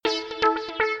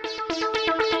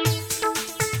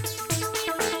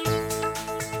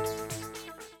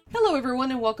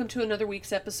and welcome to another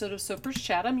week's episode of Soapers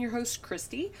Chat. I'm your host,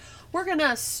 Christy. We're going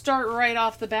to start right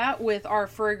off the bat with our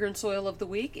fragrance oil of the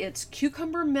week. It's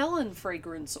Cucumber Melon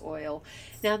Fragrance Oil.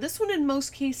 Now, this one in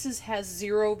most cases has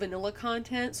 0 vanilla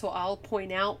content, so I'll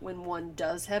point out when one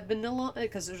does have vanilla,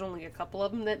 because there's only a couple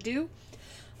of them that do.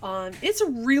 It's a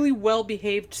really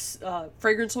well-behaved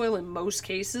fragrance oil in most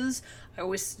cases. I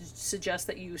always suggest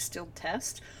that you still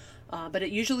test. But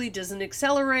it usually doesn't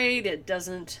accelerate, it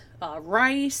doesn't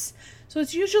rice. So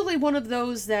it's usually one of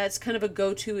those that's kind of a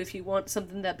go-to if you want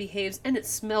something that behaves, and it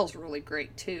smells really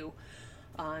great too.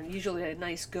 Usually a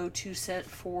nice go-to scent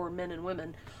for men and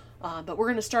women. But we're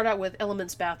going to start out with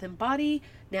Elements Bath & Body.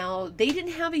 Now, they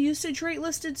didn't have a usage rate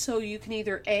listed, so you can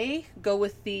either A, go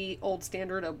with the old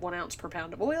standard of 1 ounce per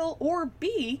pound of oil, or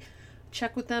B,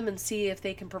 check with them and see if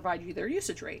they can provide you their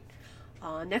usage rate.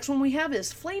 Next one we have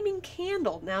is Flaming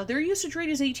Candle. Now, their usage rate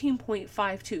is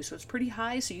 18.52, so it's pretty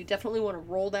high, so you definitely want to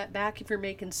roll that back if you're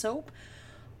making soap.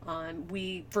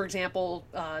 For example,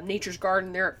 Nature's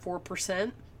Garden, they're at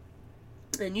 4%,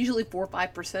 and usually 4 or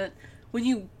 5%. When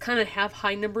you kind of have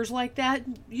high numbers like that,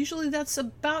 usually that's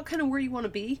about kind of where you want to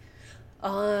be.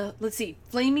 Let's see,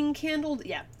 Flaming Candle,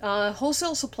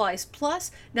 Wholesale Supplies Plus.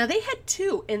 Now, they had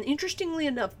 2, and interestingly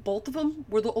enough, both of them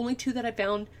were the only 2 that I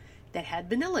found that had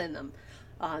vanilla in them.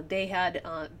 They had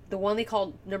the one they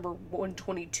called number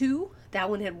 122. That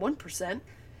one had 1%,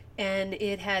 and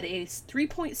it had a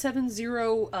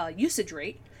 3.70 usage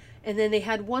rate. And then they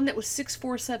had one that was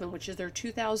 647, which is their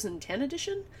 2010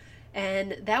 edition,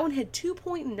 and that one had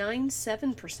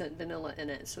 2.97% vanilla in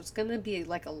it. So it's going to be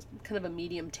like a kind of a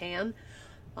medium tan.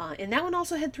 And that one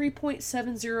also had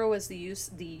 3.70 as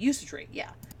the usage rate.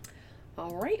 Yeah.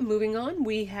 All right, moving on,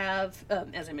 we have,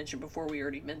 as I mentioned before, we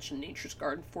already mentioned Nature's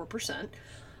Garden, 4%.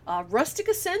 Rustic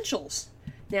Essentials.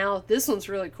 Now, this one's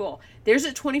really cool. There's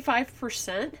at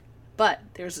 25%, but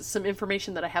there's some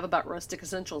information that I have about Rustic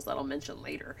Essentials that I'll mention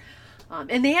later.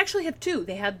 And they actually have 2.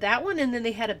 They had that one, and then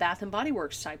they had a Bath & Body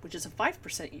Works type, which is a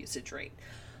 5% usage rate.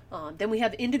 Then we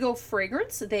have Indigo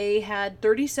Fragrance. They had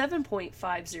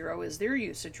 37.50 as their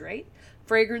usage rate.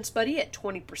 Fragrance Buddy at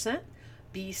 20%.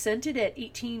 Be Scented at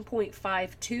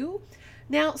 18.52.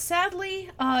 Now, sadly,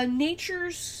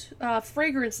 Nature's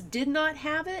Fragrance did not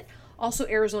have it. Also,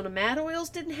 Arizona Mad Oils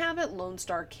didn't have it. Lone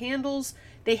Star Candles,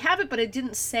 they have it, but it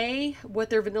didn't say what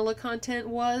their vanilla content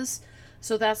was.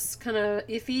 So that's kind of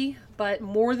iffy, but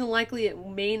more than likely it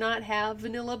may not have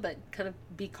vanilla, but kind of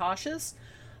be cautious.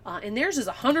 And theirs is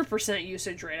 100%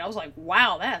 usage rate. I was like,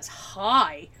 wow, that's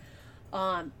high.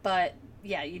 But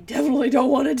yeah, you definitely don't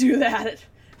want to do that.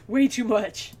 Way too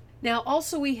much. Now,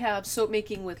 also we have Soap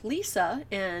Making with Lisa,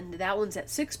 and that one's at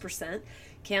 6%.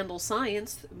 Candle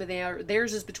Science, but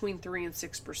theirs is between 3 and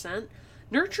 6%.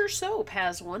 Nurture Soap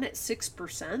has one at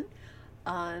 6%.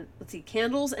 Let's see,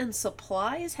 Candles and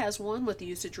Supplies has one with a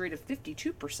usage rate of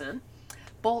 52%.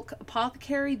 Bulk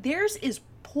Apothecary, theirs is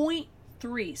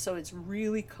 0.3, so it's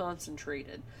really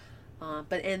concentrated.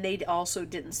 And they also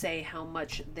didn't say how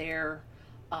much their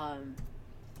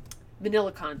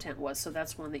vanilla content was, so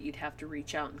that's one that you'd have to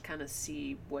reach out and kind of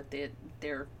see what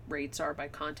their rates are by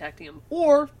contacting them,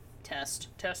 or test.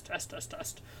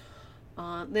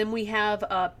 Then we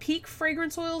have Peak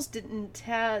Fragrance Oils.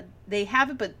 They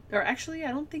have it, or actually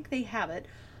I don't think they have it.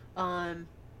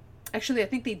 Actually I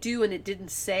think they do, and it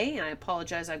didn't say, and I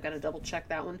apologize, I've got to double check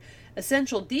that one.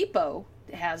 Essential Depot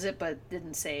has it, but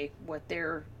didn't say what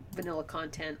their vanilla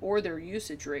content or their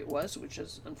usage rate was, which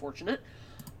is unfortunate.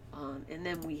 And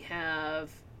then we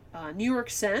have New York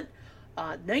Scent,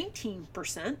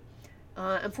 19%.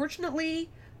 Unfortunately,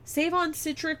 Save on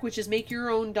Citric, which is Make Your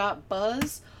Own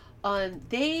Buzz,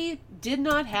 they did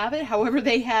not have it. However,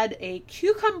 they had a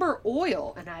cucumber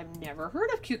oil, and I've never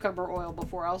heard of cucumber oil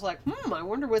before. I was like, I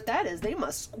wonder what that is. They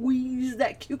must squeeze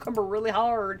that cucumber really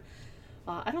hard.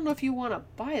 I don't know if you want to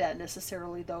buy that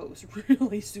necessarily, though. It was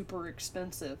really super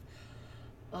expensive.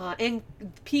 And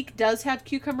Peak does have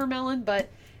cucumber melon,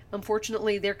 but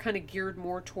unfortunately, they're kind of geared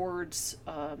more towards,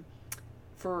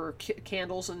 for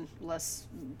candles and less,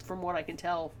 from what I can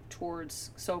tell,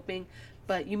 towards soaping.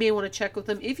 But you may want to check with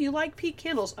them if you like Peak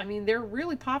candles. I mean, they're a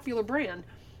really popular brand.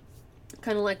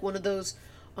 Kind of like one of those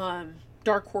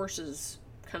dark horses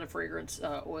kind of fragrance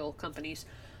oil companies.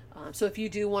 So if you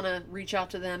do want to reach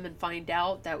out to them and find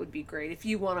out, that would be great if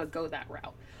you want to go that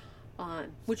route.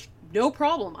 Which, no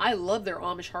problem. I love their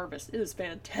Amish Harvest. It is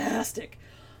fantastic.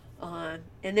 And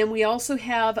then we also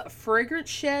have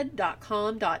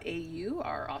FragranceShed.com.au,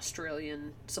 our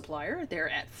Australian supplier. They're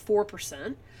at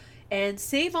 4%. And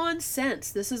Save on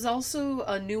Scents. This is also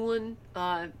a new one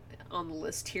on the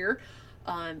list here.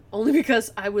 Only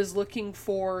because I was looking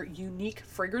for unique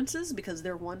fragrances, because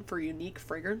they're one for unique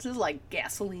fragrances like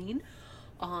gasoline.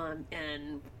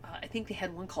 And I think they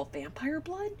had one called Vampire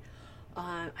Blood.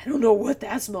 I don't know what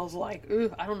that smells like.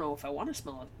 Ugh, I don't know if I want to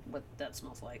smell what that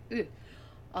smells like. Ugh.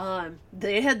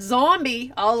 They had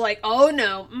zombie. I was like, oh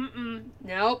no,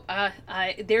 nope.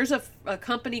 There's a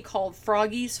company called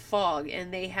Froggy's Fog,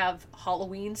 and they have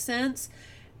Halloween scents,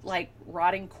 like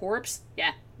rotting corpse.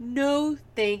 Yeah, no,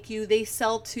 thank you. They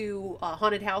sell to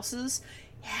haunted houses.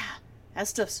 Yeah, that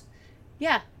stuff's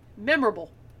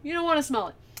memorable. You don't want to smell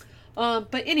it.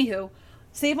 But anywho,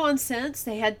 Save On Scents,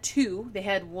 they had two. They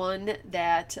had one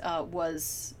that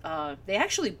they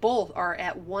actually both are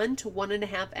at 1 to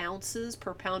 1.5 ounces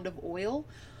per pound of oil.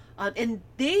 And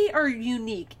they are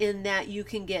unique in that you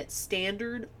can get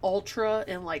standard, ultra,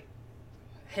 and like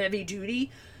heavy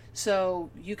duty. So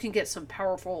you can get some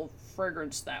powerful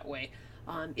fragrance that way.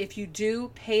 If you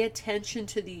do pay attention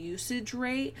to the usage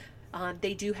rate,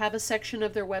 they do have a section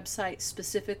of their website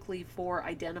specifically for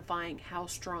identifying how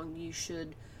strong you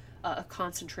should a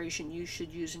concentration you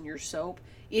should use in your soap,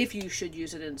 if you should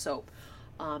use it in soap.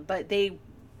 But they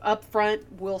up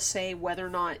front will say whether or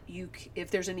not if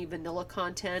there's any vanilla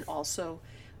content. Also,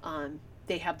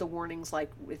 they have the warnings,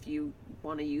 like if you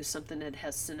want to use something that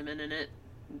has cinnamon in it,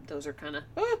 those are kind of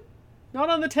not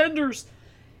on the tenders.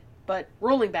 But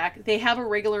rolling back, they have a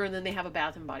regular, and then they have a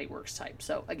Bath and Body Works type.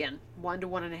 So again, 1 to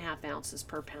 1.5 ounces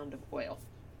per pound of oil.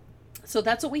 So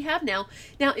that's what we have now.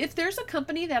 Now, if there's a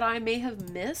company that I may have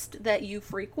missed that you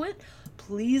frequent,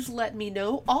 please let me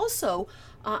know. Also,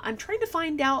 I'm trying to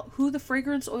find out who the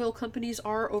fragrance oil companies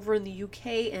are over in the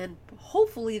UK, and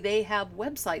hopefully they have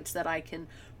websites that I can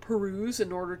peruse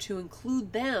in order to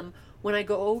include them when I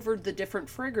go over the different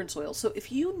fragrance oils. So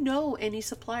if you know any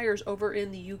suppliers over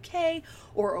in the UK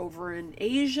or over in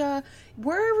Asia,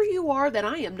 wherever you are that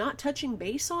I am not touching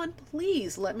base on,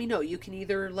 please let me know. You can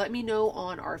either let me know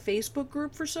on our Facebook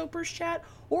group for Soapers Chat,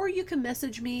 or you can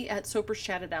message me at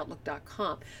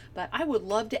soaperschat@outlook.com. But I would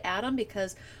love to add them,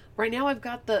 because right now I've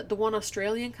got the one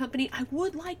Australian company. I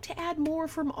would like to add more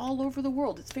from all over the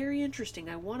world. It's very interesting.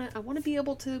 I want to be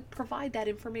able to provide that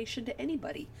information to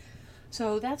anybody.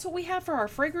 So that's what we have for our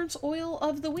fragrance oil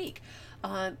of the week.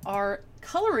 Our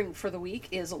coloring for the week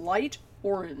is light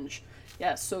orange.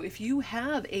 Yes, so if you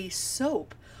have a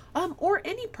soap or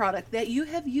any product that you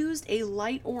have used a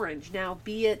light orange, now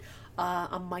be it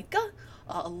a mica,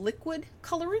 a liquid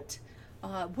colorant,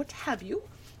 what have you.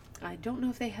 I don't know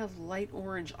if they have light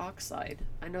orange oxide.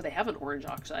 I know they have an orange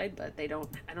oxide, but I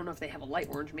don't know if they have a light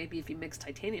orange. Maybe if you mix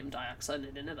titanium dioxide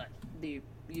in it,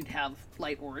 you'd have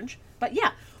light orange. But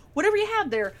yeah, whatever you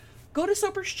have there, go to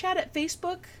Soapers Chat at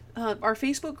Facebook, our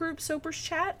Facebook group, Soapers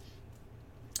Chat.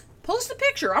 Post a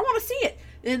picture. I want to see it.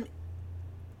 And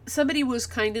somebody was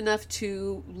kind enough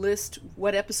to list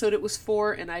what episode it was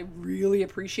for, and I really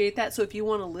appreciate that. So if you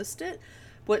want to list it,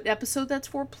 what episode that's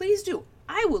for, please do.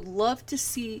 I would love to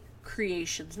see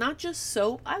creations, not just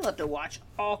soap. I love to watch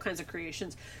all kinds of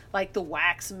creations, like the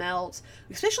wax melts,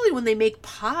 especially when they make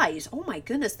pies. Oh my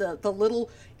goodness, the little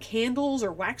candles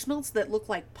or wax melts that look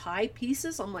like pie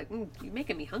pieces. I'm like, you're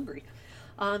making me hungry.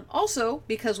 Also,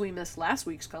 because we missed last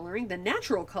week's coloring, the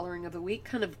natural coloring of the week,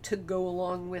 kind of to go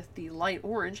along with the light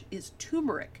orange, is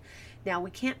turmeric. Now,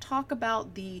 we can't talk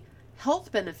about the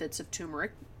health benefits of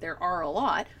turmeric. There are a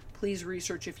lot. Please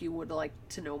research if you would like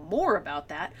to know more about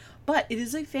that. But it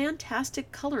is a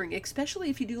fantastic coloring,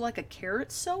 especially if you do like a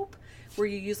carrot soap, where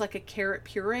you use like a carrot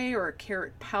puree or a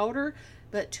carrot powder.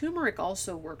 But turmeric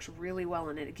also works really well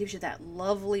in it. It gives you that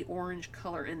lovely orange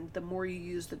color, and the more you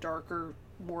use, the darker,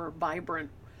 more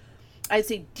vibrant, I'd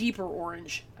say deeper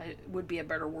orange would be a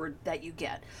better word, that you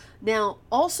get. Now,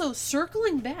 also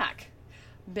circling back,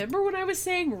 remember when I was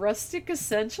saying Rustic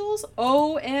Essentials?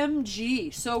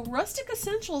 OMG. So Rustic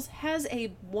Essentials has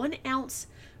a 1 ounce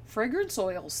fragrance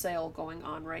oil sale going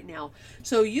on right now.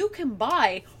 So you can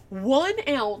buy 1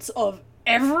 ounce of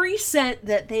every scent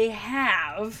that they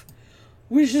have,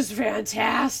 which is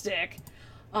fantastic.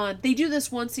 They do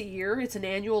this once a year. It's an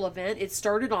annual event. It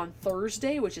started on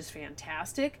Thursday, which is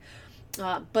fantastic.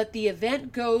 But the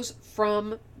event goes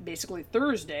from basically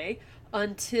Thursday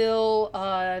until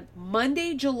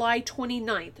Monday, July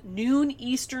 29th, noon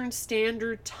Eastern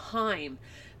Standard Time.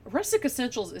 Rustic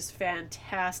Essentials is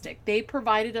fantastic. They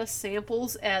provided us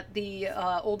samples at the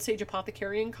Old Sage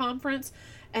Apothecarian Conference,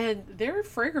 and their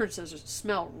fragrances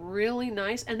smell really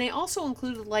nice. And they also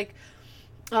included like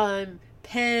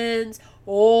pens.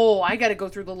 Oh, I got to go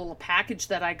through the little package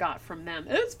that I got from them.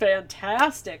 It's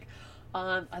fantastic.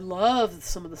 I love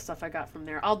some of the stuff I got from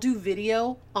there. I'll do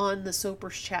video on the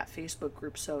Soapers Chat Facebook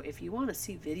group. So if you want to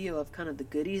see video of kind of the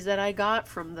goodies that I got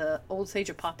from the Old Sage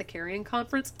Apothecarian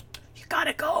Conference, you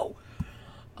gotta go.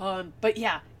 But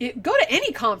yeah, go to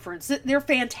any conference. They're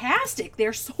fantastic.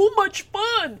 They're so much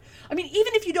fun. I mean,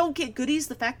 even if you don't get goodies,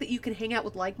 the fact that you can hang out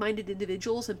with like-minded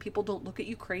individuals and people don't look at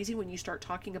you crazy when you start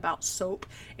talking about soap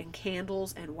and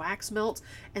candles and wax melts,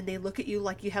 and they look at you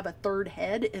like you have a third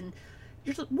head, and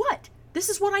you're like, what? This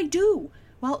is what I do.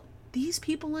 Well, these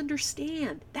people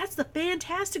understand. That's the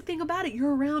fantastic thing about it.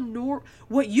 You're around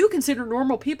what you consider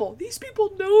normal people. These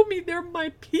people know me. They're my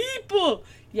people.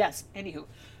 Yes, anywho.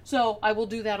 So I will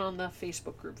do that on the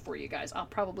Facebook group for you guys. I'll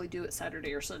probably do it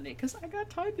Saturday or Sunday because I got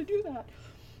time to do that.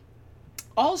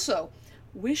 Also,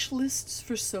 wish lists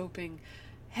for soaping.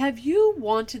 Have you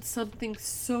wanted something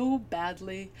so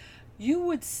badly you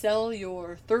would sell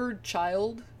your third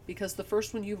child because the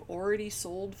first one you've already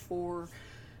sold for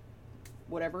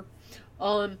whatever?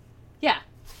 Yeah.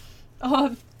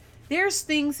 There's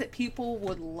things that people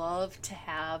would love to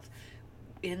have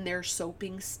in their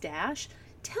soaping stash.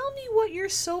 Tell me what your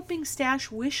soaping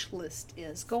stash wish list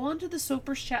is. Go onto the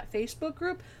Soapers Chat Facebook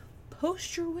group.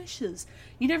 Post your wishes.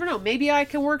 You never know. Maybe I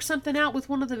can work something out with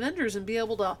one of the vendors and be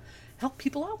able to help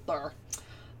people out there.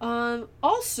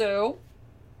 Also,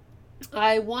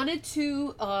 I wanted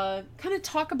to kind of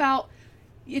talk about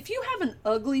if you have an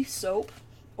ugly soap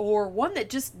or one that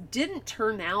just didn't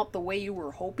turn out the way you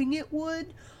were hoping it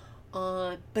would,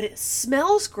 but it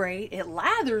smells great, it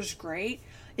lathers great,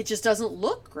 it just doesn't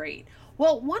look great.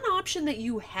 Well, one option that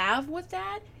you have with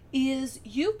that is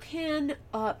you can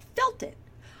felt it.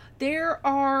 There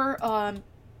are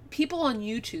people on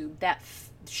YouTube that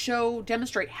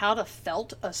demonstrate how to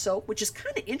felt a soap, which is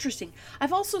kind of interesting.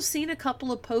 I've also seen a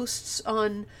couple of posts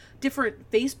on different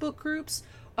Facebook groups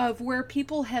of where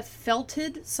people have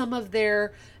felted some of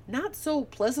their not so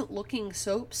pleasant looking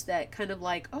soaps that kind of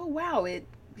like, oh wow, it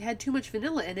had too much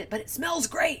vanilla in it, but it smells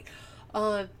great.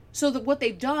 So that what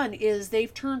they've done is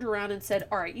they've turned around and said,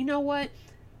 all right, you know what?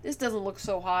 This doesn't look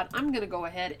so hot. I'm going to go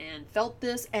ahead and felt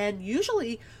this. And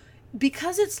usually,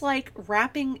 because it's like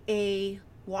wrapping a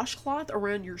washcloth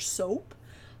around your soap,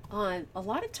 a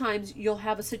lot of times you'll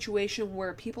have a situation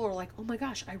where people are like, oh my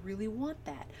gosh, I really want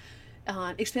that.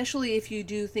 Especially if you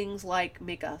do things like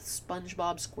make a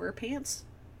SpongeBob SquarePants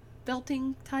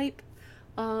felting type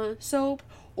soap,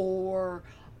 or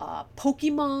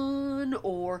Pokemon,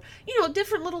 or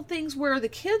different little things where the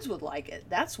kids would like it.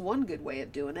 That's one good way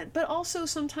of doing it. But also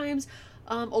sometimes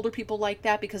older people like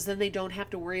that because then they don't have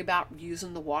to worry about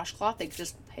using the washcloth. They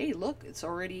just, hey, look, it's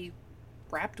already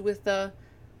wrapped with the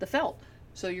felt,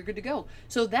 so you're good to go.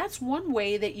 So that's one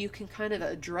way that you can kind of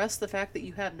address the fact that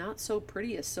you have not so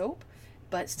pretty a soap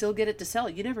but still get it to sell.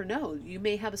 You never know. You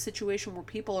may have a situation where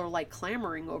people are like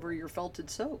clamoring over your felted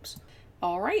soaps.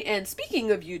 All right, and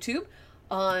speaking of YouTube,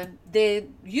 the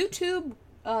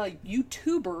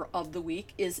YouTuber of the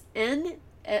week is SNIF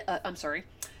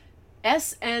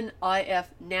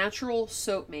Natural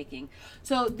Soap Making.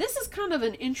 So this is kind of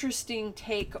an interesting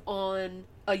take on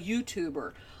a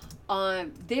YouTuber.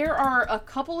 There are a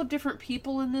couple of different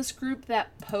people in this group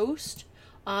that post.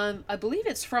 I believe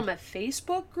it's from a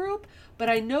Facebook group, but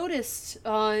I noticed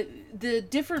the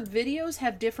different videos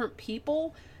have different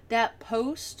people that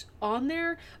post on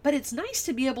there, but it's nice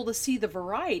to be able to see the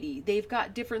variety. They've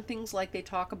got different things, like they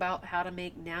talk about how to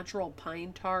make natural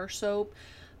pine tar soap.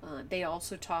 They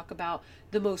also talk about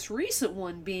the most recent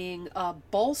one being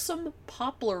balsam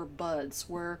poplar buds,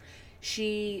 where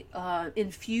she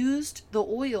infused the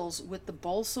oils with the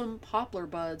balsam poplar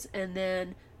buds and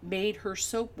then made her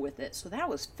soap with it. So that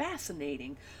was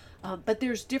fascinating. But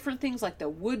there's different things like the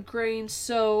wood grain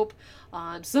soap.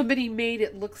 Somebody made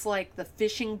it looks like the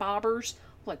fishing bobbers.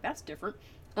 Like, that's different.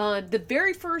 The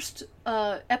very first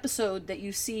episode that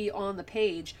you see on the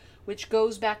page, which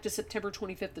goes back to September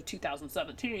 25th of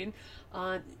 2017,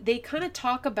 they kind of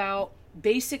talk about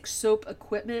basic soap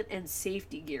equipment and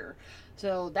safety gear.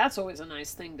 So that's always a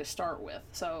nice thing to start with.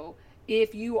 So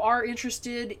if you are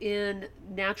interested in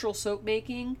natural soap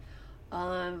making,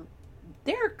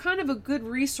 they're kind of a good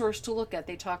resource to look at.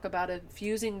 They talk about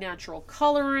infusing natural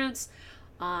colorants.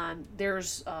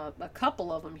 There's a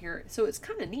couple of them here. So it's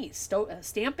kind of neat.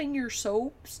 Stamping your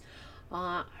soaps.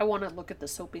 I want to look at the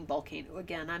soaping volcano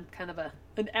again. I'm kind of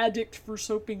an addict for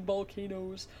soaping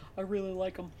volcanoes. I really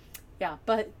like them. Yeah,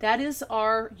 but that is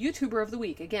our YouTuber of the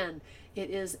week. Again, it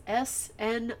is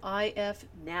SNIF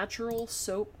Natural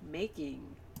Soap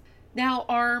Making. Now,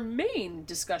 our main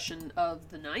discussion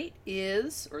of the night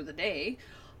is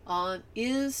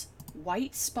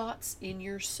white spots in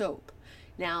your soap.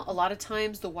 Now, a lot of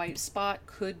times the white spot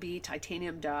could be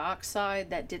titanium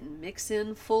dioxide that didn't mix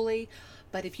in fully,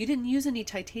 but if you didn't use any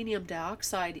titanium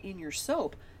dioxide in your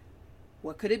soap,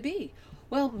 what could it be?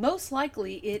 Well, most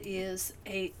likely it is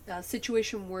a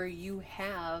situation where you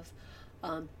have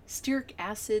stearic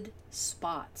acid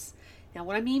spots. Now,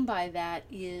 what I mean by that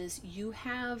is you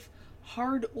have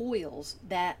hard oils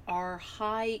that are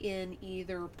high in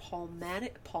either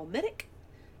palmitic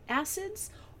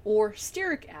acids or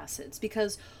stearic acids,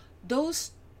 because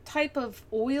those type of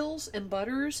oils and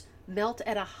butters melt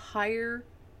at a higher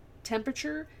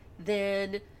temperature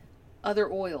than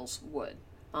other oils would.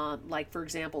 Like, for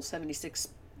example, 76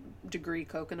 degree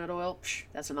coconut oil,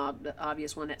 that's an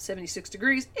obvious one. At 76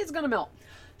 degrees, it's going to melt.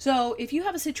 So if you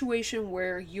have a situation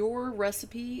where your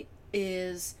recipe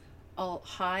is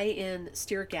high in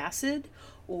stearic acid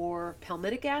or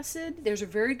palmitic acid, there's a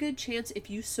very good chance if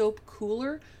you soap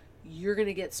cooler, you're going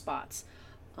to get spots.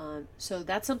 So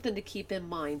that's something to keep in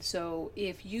mind. So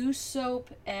if you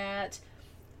soap at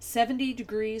 70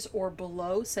 degrees or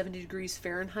below, 70 degrees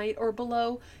Fahrenheit or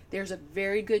below, there's a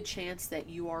very good chance that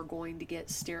you are going to get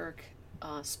stearic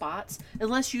spots,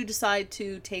 unless you decide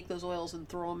to take those oils and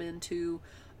throw them into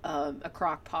a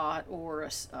crock pot or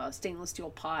a stainless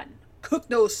steel pot and cook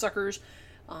those suckers.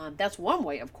 That's one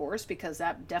way, of course, because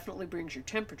that definitely brings your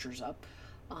temperatures up.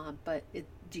 But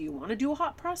do you want to do a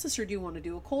hot process or do you want to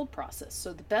do a cold process?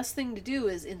 So the best thing to do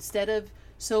is, instead of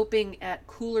soaping at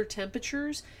cooler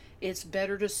temperatures, it's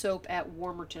better to soap at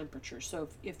warmer temperatures. So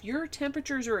if your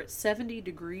temperatures are at 70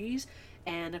 degrees,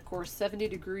 and of course 70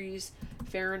 degrees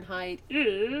Fahrenheit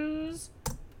is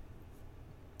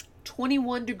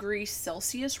 21 degrees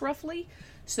Celsius roughly.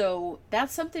 So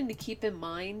that's something to keep in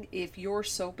mind. If you're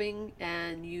soaping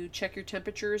and you check your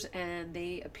temperatures and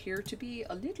they appear to be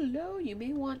a little low, you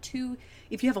may want to,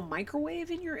 if you have a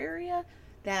microwave in your area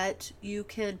that you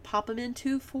can pop them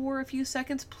into for a few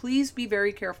seconds, please be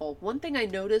very careful. One thing I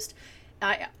noticed,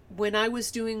 when I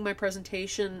was doing my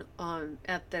presentation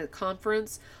at the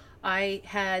conference, I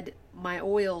had my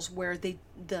oils where the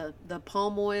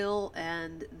palm oil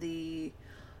and the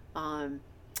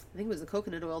I think it was the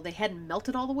coconut oil, they hadn't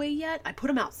melted all the way yet. I put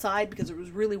them outside because it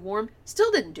was really warm. Still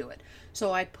didn't do it.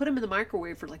 So I put them in the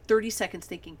microwave for like 30 seconds,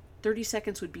 thinking 30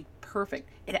 seconds would be perfect.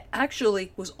 It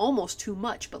actually was almost too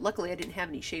much, but luckily I didn't have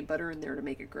any shea butter in there to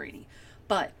make it grainy.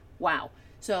 But wow.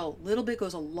 So a little bit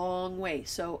goes a long way.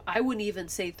 So I wouldn't even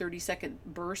say 30-second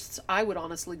bursts. I would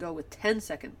honestly go with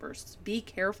 10-second bursts. Be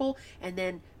careful, and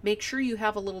then make sure you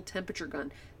have a little temperature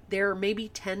gun. They're maybe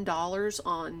 $10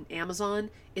 on Amazon.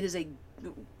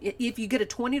 If you get a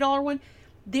 $20 one,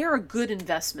 they're a good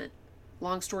investment.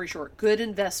 Long story short, good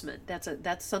investment.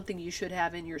 That's something you should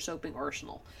have in your soaping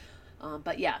arsenal.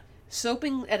 But yeah,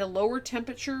 soaping at a lower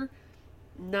temperature,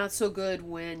 not so good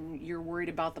when you're worried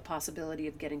about the possibility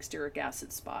of getting stearic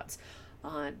acid spots.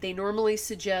 They normally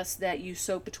suggest that you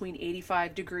soap between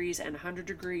 85 degrees and 100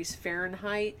 degrees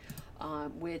Fahrenheit,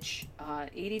 which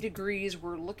 80 degrees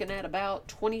we're looking at about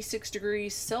 26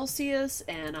 degrees Celsius,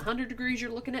 and 100 degrees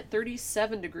you're looking at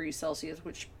 37 degrees Celsius,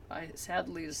 which I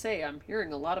sadly to say I'm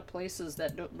hearing a lot of places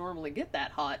that don't normally get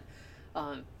that hot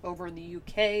over in the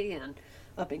UK and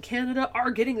up in Canada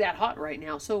are getting that hot right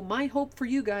now. So my hope for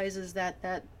you guys is that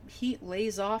that heat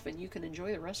lays off and you can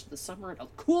enjoy the rest of the summer at a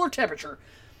cooler temperature.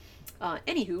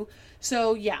 Anywho,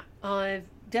 so yeah,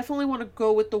 definitely want to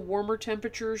go with the warmer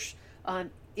temperatures.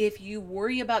 If you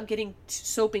worry about getting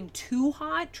soaping too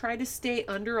hot, try to stay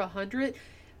under 100.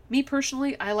 Me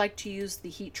personally, I like to use the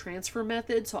heat transfer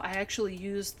method, so I actually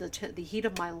use the heat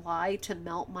of my lye to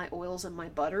melt my oils and my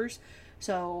butters.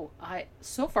 So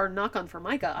so far, knock on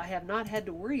Formica, I have not had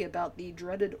to worry about the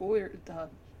dreaded oil,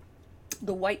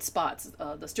 the white spots,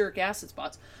 the stearic acid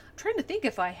spots. I'm trying to think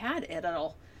if I had it at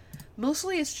all.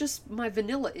 Mostly it's just my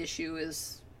vanilla issue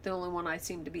is the only one I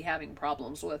seem to be having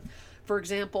problems with. For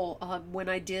example, when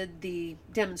I did the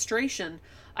demonstration,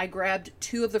 I grabbed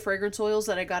 2 of the fragrance oils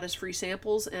that I got as free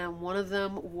samples, and one of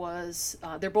them was,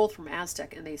 they're both from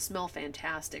Aztec, and they smell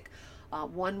fantastic.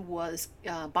 One was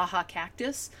Baja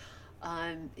Cactus,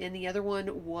 and the other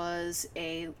one was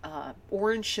a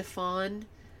orange chiffon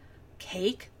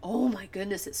cake. Oh my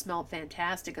goodness, it smelled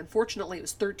fantastic. Unfortunately, it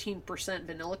was 13%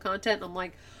 vanilla content. I'm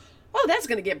like, oh, that's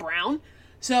going to get brown.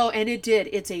 So, and it did.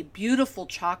 It's a beautiful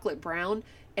chocolate brown.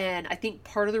 And I think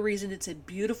part of the reason it's a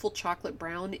beautiful chocolate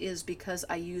brown is because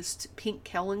I used pink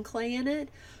Kellen clay in it.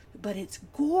 But it's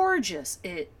gorgeous.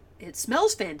 It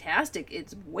smells fantastic.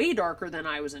 It's way darker than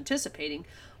I was anticipating.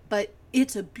 But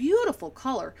it's a beautiful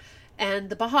color. And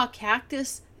the Baja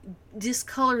Cactus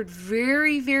discolored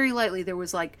very, very lightly. There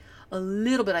was like a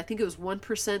little bit, I think it was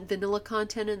 1% vanilla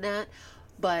content in that.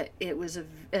 but it was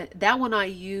that one I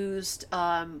used.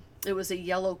 It was a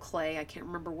yellow clay. I can't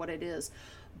remember what it is,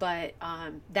 but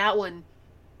that one,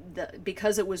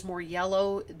 because it was more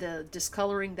yellow, the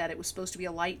discoloring that it was supposed to be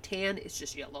a light tan, it's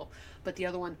just yellow. But the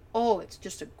other one, oh, it's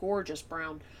just a gorgeous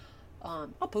brown.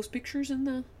 I'll post pictures in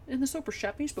the Soapers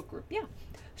Chat Facebook group. Yeah.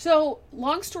 So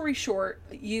long story short,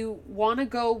 you want to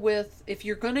go with, if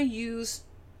you're going to use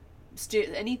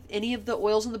any of the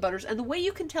oils and the butters, and the way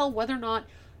you can tell whether or not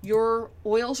your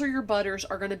oils or your butters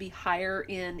are going to be higher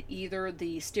in either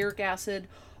the stearic acid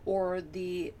or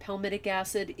the palmitic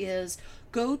acid is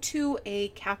go to a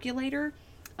calculator.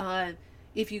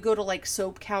 If you go to like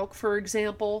Soap Calc, for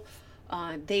example,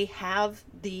 they have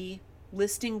the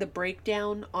listing, the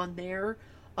breakdown on there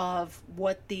of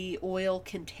what the oil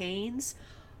contains.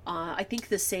 I think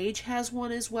the Sage has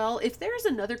one as well. If there's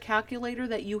another calculator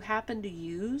that you happen to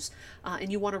use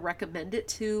and you want to recommend it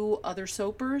to other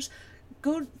soapers,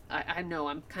 go. I know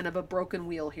I'm kind of a broken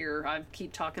wheel here. I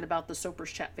keep talking about the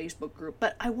Soapers Chat Facebook group,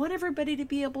 but I want everybody to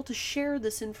be able to share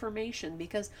this information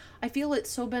because I feel it's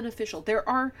so beneficial. There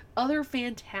are other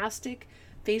fantastic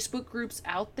Facebook groups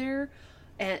out there.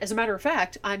 And as a matter of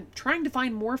fact, I'm trying to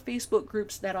find more Facebook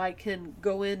groups that I can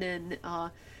go in and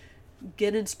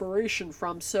get inspiration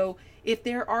from. So if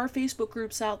there are Facebook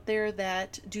groups out there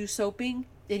that do soaping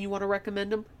and you want to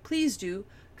recommend them, please do,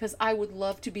 because I would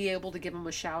love to be able to give them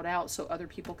a shout out so other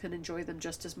people can enjoy them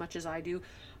just as much as I do.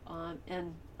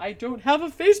 And I don't have a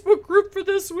Facebook group for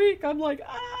this week. I'm like,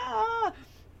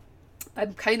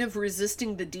 I'm kind of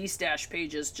resisting the D-Stash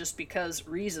pages just because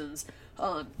reasons.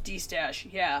 D-Stash,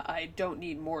 yeah, I don't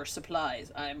need more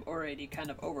supplies. I'm already kind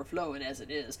of overflowing as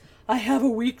it is. I have a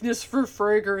weakness for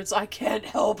fragrance. I can't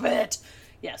help it.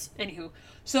 Yes, anywho.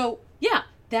 So, yeah,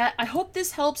 I hope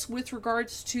this helps with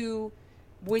regards to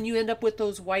when you end up with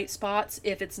those white spots.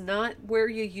 If it's not where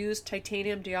you use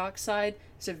titanium dioxide,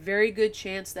 it's a very good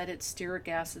chance that it's stearic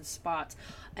acid spots.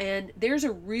 And there's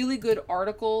a really good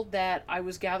article that I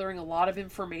was gathering a lot of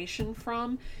information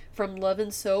from Love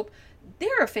and Soap.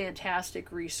 They're a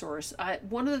fantastic resource.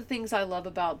 One of the things I love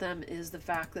about them is the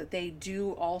fact that they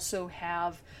do also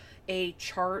have a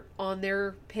chart on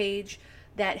their page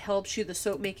that helps you, the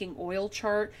soap making oil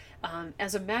chart.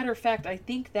 As a matter of fact, I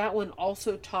think that one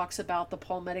also talks about the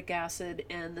palmitic acid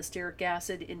and the stearic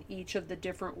acid in each of the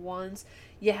different ones.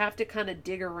 You have to kind of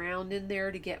dig around in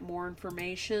there to get more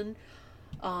information.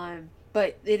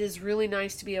 But it is really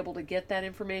nice to be able to get that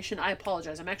information. I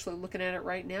apologize. I'm actually looking at it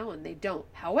right now and they don't.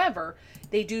 However,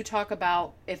 they do talk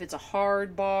about if it's a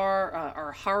hard bar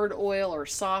or hard oil or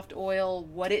soft oil,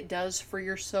 what it does for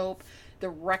your soap, the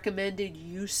recommended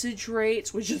usage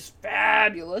rates, which is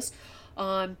fabulous.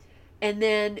 And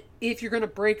then if you're going to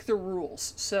break the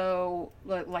rules. So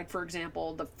like for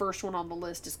example, the first one on the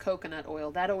list is coconut oil.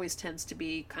 That always tends to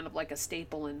be kind of like a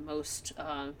staple in most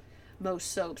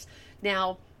soaps.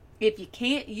 Now, if you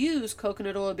can't use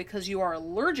coconut oil because you are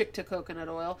allergic to coconut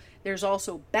oil, there's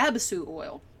also Babassu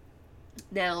oil.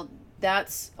 Now,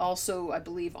 that's also, I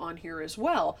believe, on here as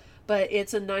well, but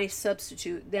it's a nice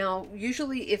substitute. Now,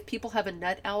 usually if people have a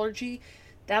nut allergy,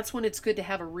 that's when it's good to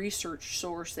have a research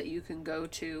source that you can go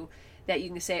to, that you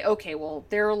can say, okay, well,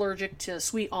 they're allergic to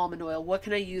sweet almond oil. What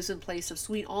can I use in place of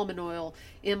sweet almond oil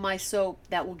in my soap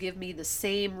that will give me the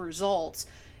same results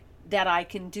that I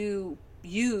can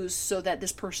use so that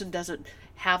this person doesn't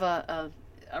have a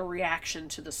reaction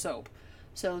to the soap.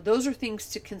 So those are things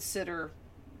to consider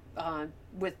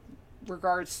with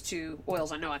regards to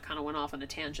oils. I know I kind of went off on a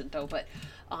tangent though, but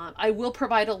I will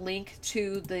provide a link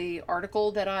to the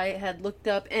article that I had looked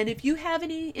up. And if you have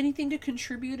anything to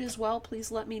contribute as well,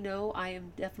 please let me know. I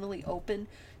am definitely open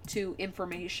to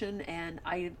information, and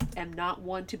I am not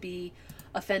one to be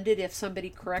offended if somebody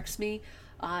corrects me.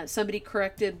 Somebody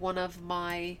corrected one of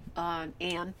my,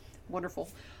 Anne, wonderful,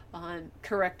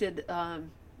 corrected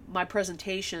my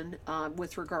presentation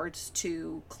with regards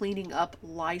to cleaning up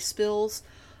lye spills.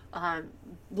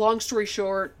 Long story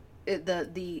short,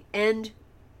 the end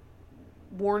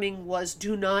warning was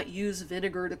do not use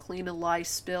vinegar to clean a lye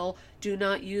spill. Do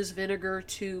not use vinegar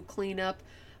to clean up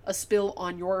a spill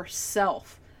on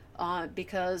yourself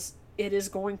because it is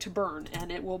going to burn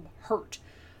and it will hurt.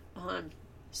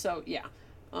 So yeah.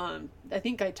 I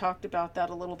think I talked about that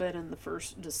a little bit in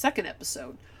the second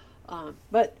episode.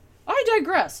 But I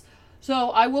digress.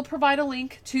 So I will provide a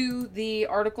link to the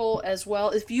article as well.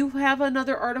 If you have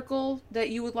another article that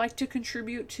you would like to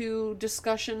contribute to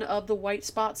discussion of the white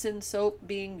spots in soap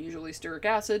being usually stearic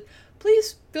acid,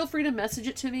 please feel free to message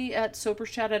it to me at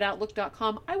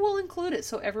soaperschat@outlook.com. I will include it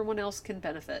so everyone else can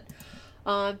benefit.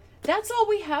 That's all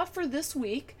we have for this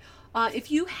week.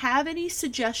 If you have any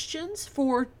suggestions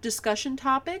for discussion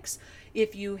topics,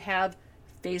 if you have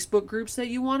Facebook groups that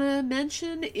you want to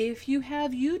mention, if you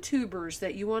have YouTubers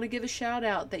that you want to give a shout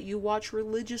out that you watch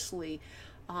religiously,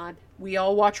 we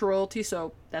all watch Royalty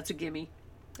Soap. That's a gimme.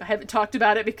 I haven't talked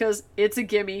about it because it's a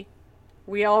gimme.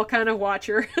 We all kind of watch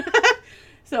her.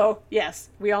 So, yes,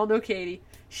 we all know Katie.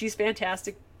 She's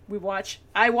fantastic.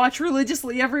 I watch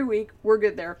religiously every week. We're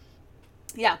good there.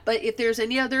 Yeah, but if there's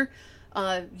any other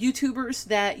YouTubers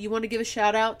that you want to give a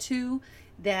shout out to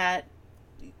that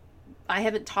I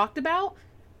haven't talked about,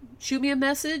 shoot me a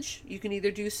message. You can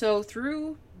either do so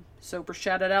through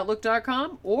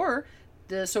soaperschat@outlook.com or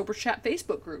the Soapers Chat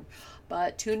Facebook group.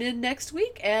 But tune in next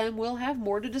week and we'll have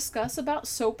more to discuss about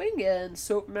soaping and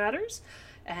soap matters.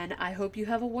 And I hope you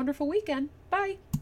have a wonderful weekend. Bye.